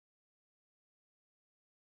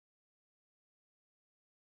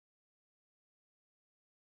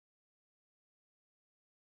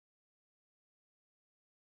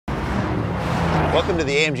Welcome to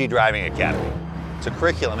the AMG Driving Academy. It's a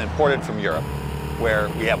curriculum imported from Europe where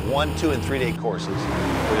we have 1-, 2-, and 3-day courses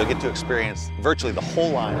where you'll get to experience virtually the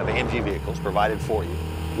whole line of AMG vehicles provided for you,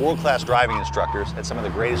 world-class driving instructors at some of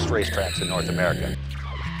the greatest racetracks in North America.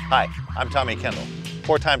 Hi, I'm Tommy Kendall,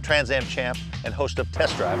 4-time Trans Am champ and host of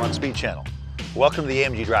Test Drive on Speed Channel. Welcome to the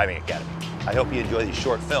AMG Driving Academy. I hope you enjoy these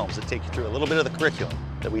short films that take you through a little bit of the curriculum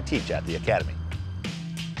that we teach at the Academy.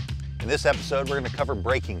 In this episode, we're going to cover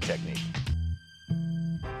braking technique.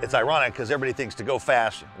 It's ironic because everybody thinks to go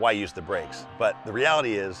fast, why use the brakes? But the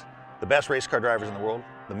reality is, the best race car drivers in the world,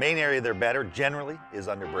 the main area they're better generally is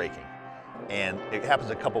under braking. And it happens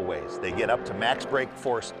a couple ways. They get up to max brake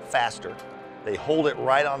force faster. They hold it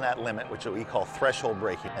right on that limit, which we call threshold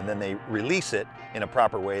braking, and then they release it in a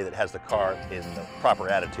proper way that has the car in the proper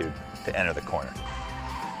attitude to enter the corner.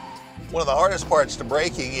 One of the hardest parts to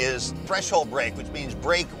braking is threshold brake, which means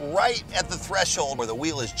brake right at the threshold where the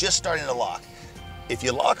wheel is just starting to lock. If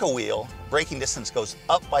you lock a wheel, braking distance goes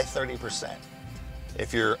up by 30%.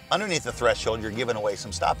 If you're underneath the threshold, you're giving away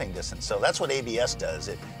some stopping distance. So that's what ABS does.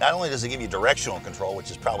 It not only does it give you directional control, which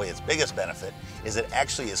is probably its biggest benefit, is it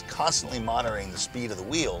actually is constantly monitoring the speed of the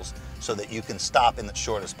wheels so that you can stop in the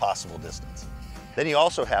shortest possible distance. Then you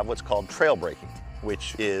also have what's called trail braking,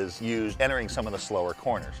 which is used entering some of the slower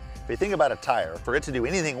corners. If you think about a tire, for it to do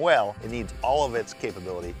anything well, it needs all of its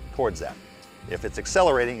capability towards that. If it's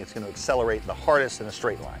accelerating, it's going to accelerate the hardest in a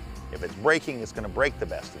straight line. If it's braking, it's going to brake the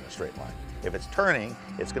best in a straight line. If it's turning,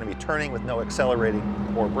 it's going to be turning with no accelerating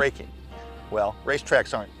or braking. Well,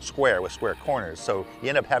 racetracks aren't square with square corners, so you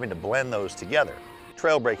end up having to blend those together.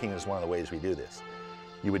 Trail braking is one of the ways we do this.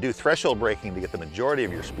 You would do threshold braking to get the majority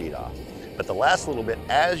of your speed off, but the last little bit,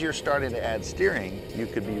 as you're starting to add steering, you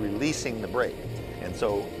could be releasing the brake. And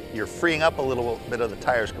so you're freeing up a little bit of the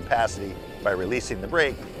tire's capacity by releasing the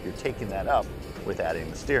brake. You're taking that up with adding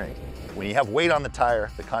the steering. When you have weight on the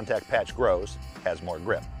tire, the contact patch grows, has more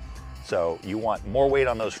grip. So you want more weight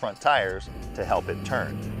on those front tires to help it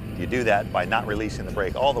turn. You do that by not releasing the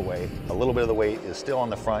brake all the way. A little bit of the weight is still on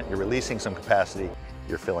the front. You're releasing some capacity.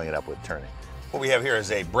 You're filling it up with turning. What we have here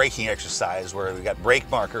is a braking exercise where we've got brake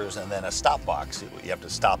markers and then a stop box. You have to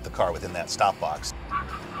stop the car within that stop box.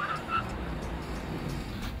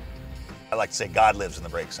 I like to say God lives in the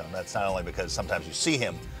brake zone. That's not only because sometimes you see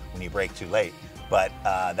him when you brake too late, but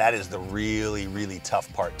that is the really, really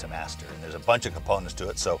tough part to master. And there's a bunch of components to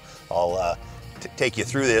it, so I'll take you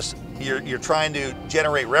through this. You're trying to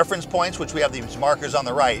generate reference points, which we have these markers on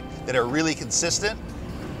the right that are really consistent,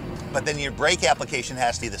 but then your brake application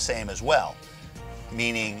has to be the same as well.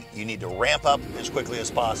 Meaning you need to ramp up as quickly as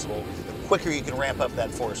possible. The quicker you can ramp up that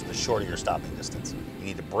force, the shorter your stopping distance. You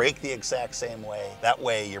need to brake the exact same way. That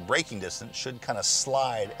way your braking distance should kind of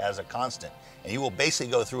slide as a constant. And you will basically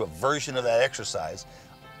go through a version of that exercise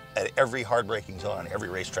at every hard braking zone on every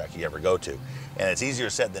racetrack you ever go to. And it's easier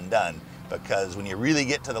said than done, because when you really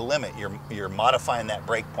get to the limit, you're modifying that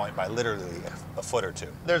brake point by literally a foot or two.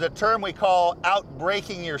 There's a term we call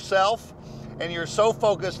out-braking yourself. And you're so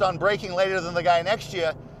focused on braking later than the guy next to you,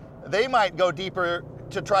 they might go deeper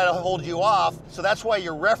to try to hold you off. So that's why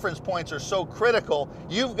your reference points are so critical.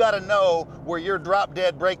 You've got to know where your drop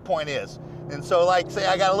dead brake point is. And so like say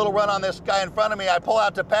I got a little run on this guy in front of me, I pull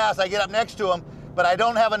out to pass, I get up next to him, but I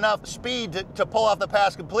don't have enough speed to pull off the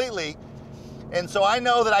pass completely. And so I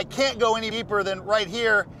know that I can't go any deeper than right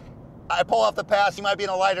here. I pull off the pass, he might be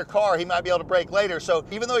in a lighter car, he might be able to brake later. So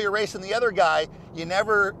even though you're racing the other guy, you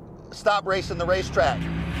never stop racing the racetrack.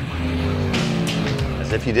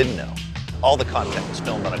 As if you didn't know, all the content was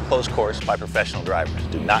filmed on a closed course by professional drivers.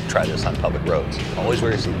 Do not try this on public roads. Always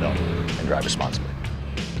wear your seatbelt and drive responsibly.